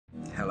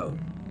Hello,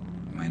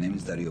 my name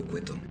is Dario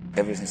Cueto.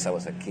 Ever since I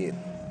was a kid,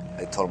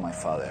 I told my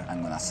father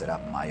I'm gonna set up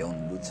my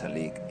own lucha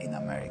league in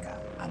America,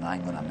 and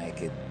I'm gonna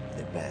make it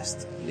the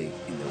best league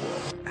in the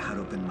world. I had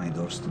opened my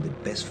doors to the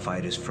best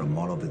fighters from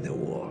all over the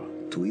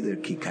world to either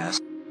kick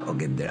ass or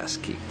get their ass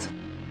kicked.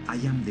 I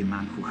am the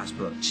man who has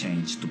brought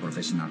change to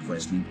professional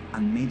wrestling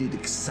and made it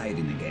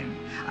exciting again.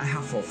 I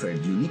have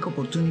offered unique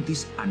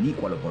opportunities and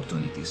equal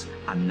opportunities,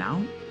 and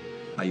now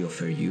I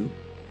offer you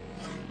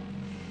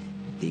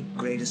the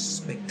greatest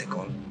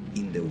spectacle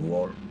in the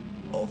world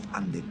of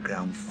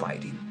underground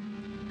fighting.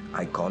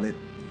 I call it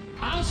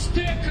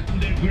Azteca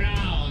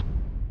Underground.